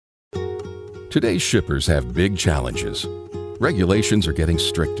Today's shippers have big challenges. Regulations are getting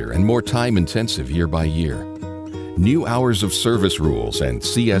stricter and more time-intensive year by year. New hours of service rules and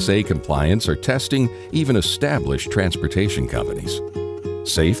CSA compliance are testing even established transportation companies.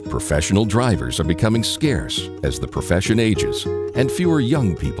 Safe, professional drivers are becoming scarce as the profession ages and fewer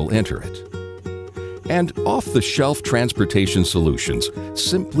young people enter it. And off-the-shelf transportation solutions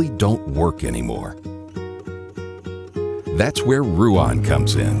simply don't work anymore. That's where Ruan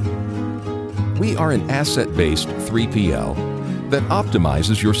comes in. We are an asset-based 3PL that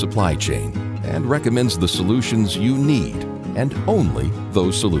optimizes your supply chain and recommends the solutions you need and only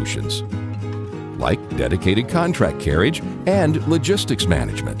those solutions, like dedicated contract carriage and logistics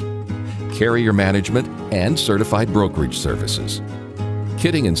management, carrier management and certified brokerage services,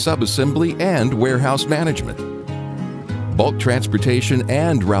 kitting and subassembly and warehouse management, bulk transportation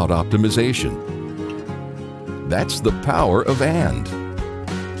and route optimization. That's the power of "and."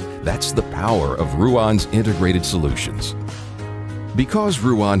 That's the power of Ruan's integrated solutions. Because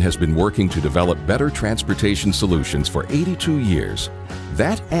Ruan has been working to develop better transportation solutions for 82 years,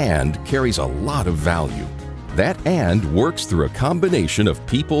 that "and" carries a lot of value. That "and" works through a combination of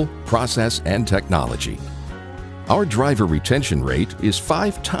people, process, and technology. Our driver retention rate is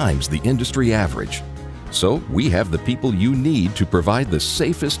 5 times the industry average, so we have the people you need to provide the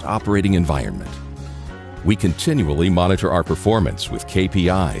safest operating environment. We continually monitor our performance with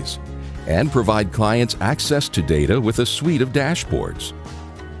KPIs and provide clients access to data with a suite of dashboards.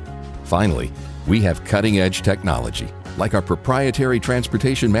 Finally, we have cutting-edge technology like our proprietary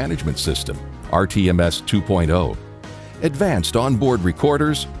transportation management system, RTMS 2.0, advanced onboard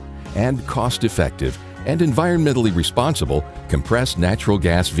recorders, and cost-effective and environmentally responsible compressed natural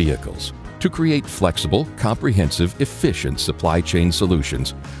gas vehicles to create flexible, comprehensive, efficient supply chain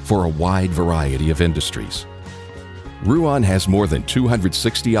solutions for a wide variety of industries. Ruan has more than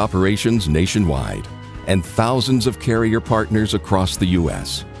 260 operations nationwide and thousands of carrier partners across the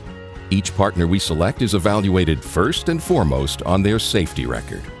U.S. Each partner we select is evaluated first and foremost on their safety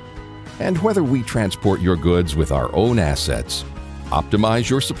record. And whether we transport your goods with our own assets, optimize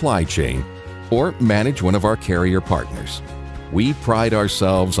your supply chain, or manage one of our carrier partners, we pride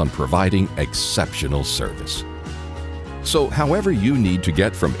ourselves on providing exceptional service. So however you need to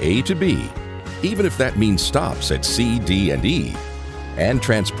get from A to B, even if that means stops at C, D, and E, and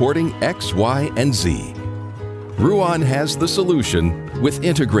transporting X, Y, and Z, Ruan has the solution with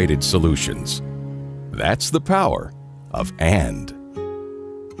integrated solutions. That's the power of "and."